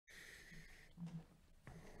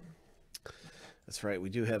That's right. We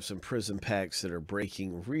do have some prison packs that are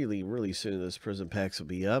breaking really, really soon. Those prison packs will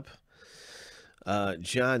be up.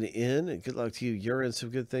 John N., good luck to you. You're in some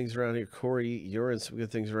good things around here. Corey, you're in some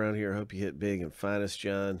good things around here. I hope you hit big and finest,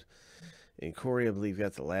 John. And Corey, I believe,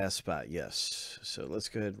 got the last spot. Yes. So let's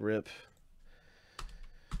go ahead and rip.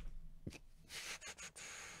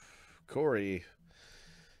 Corey,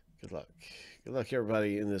 good luck. Good luck,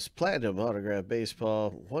 everybody, in this Platinum Autograph Baseball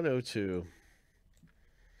 102.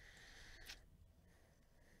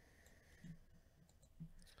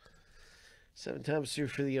 Seven times through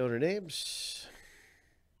for the owner names.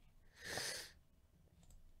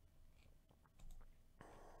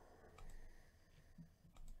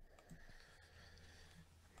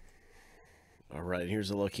 All right,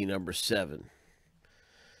 here's a lucky number 7.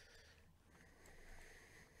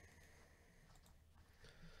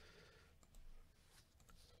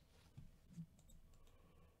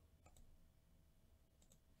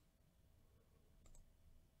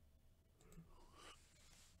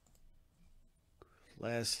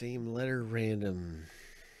 Last name, letter, random.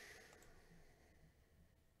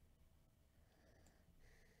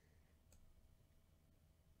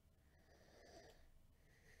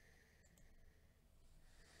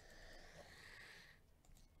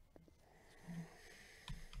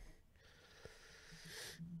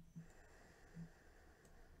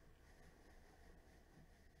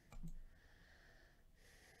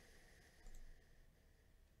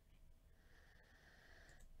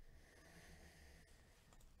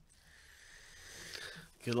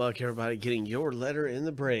 Good luck, everybody, getting your letter in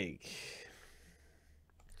the break.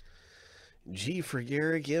 G for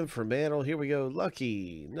Garrick, M for Mantle. Here we go.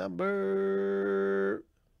 Lucky number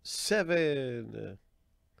 7.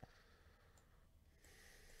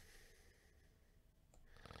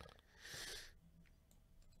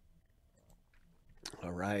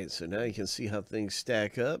 All right, so now you can see how things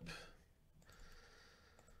stack up.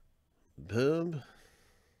 Boom.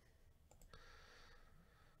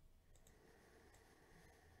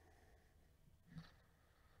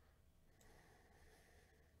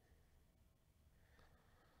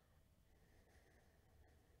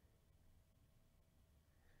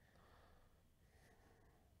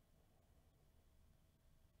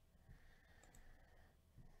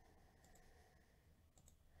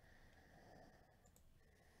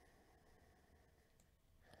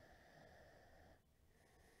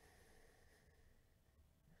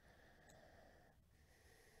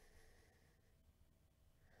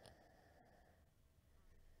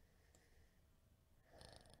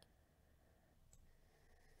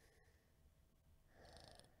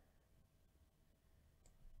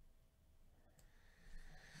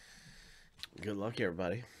 Good luck,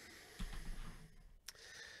 everybody.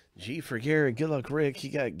 G for Garrick. Good luck, Rick.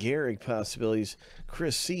 You got Garrick possibilities.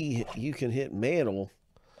 Chris C., you can hit Mantle.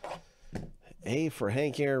 A for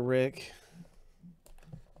Hank Aaron, Rick.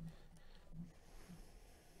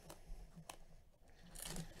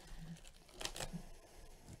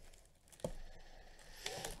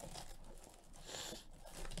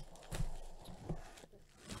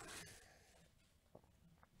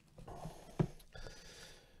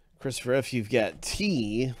 Christopher F., you've got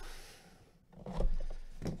T.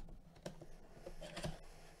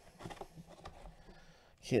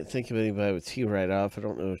 Can't think of anybody with T right off. I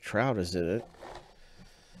don't know if Trout is in it.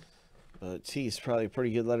 But T is probably a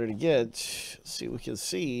pretty good letter to get. Let's see what we can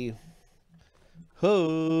see.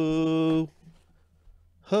 Ho!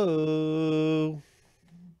 Ho!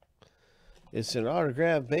 It's an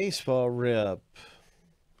autographed baseball rip.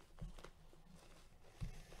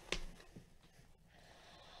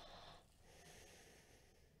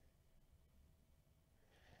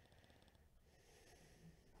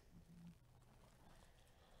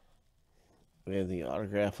 And the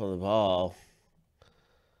autograph on the ball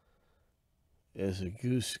is a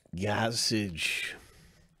Goose Gossage.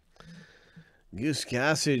 Goose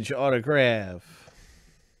Gossage autograph.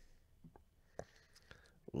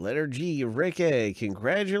 Letter G, Rick A.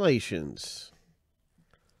 Congratulations.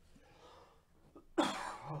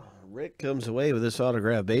 Rick comes away with this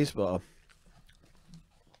autograph baseball.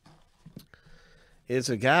 It's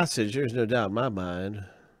a Gossage, there's no doubt in my mind.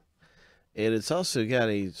 And it's also got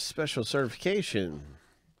a special certification.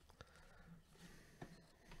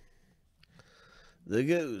 The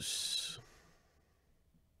Goose.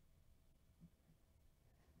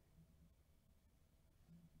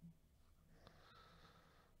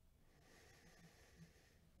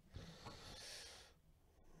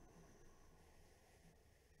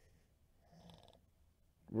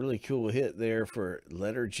 Really cool hit there for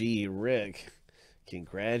letter G, Rick.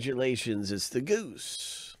 Congratulations, it's the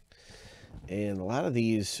Goose. And a lot of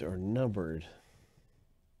these are numbered.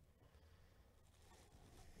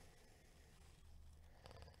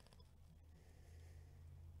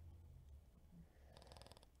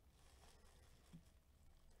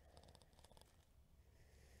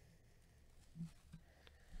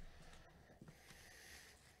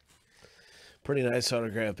 Pretty nice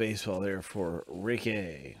autograph baseball there for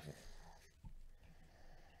Ricky.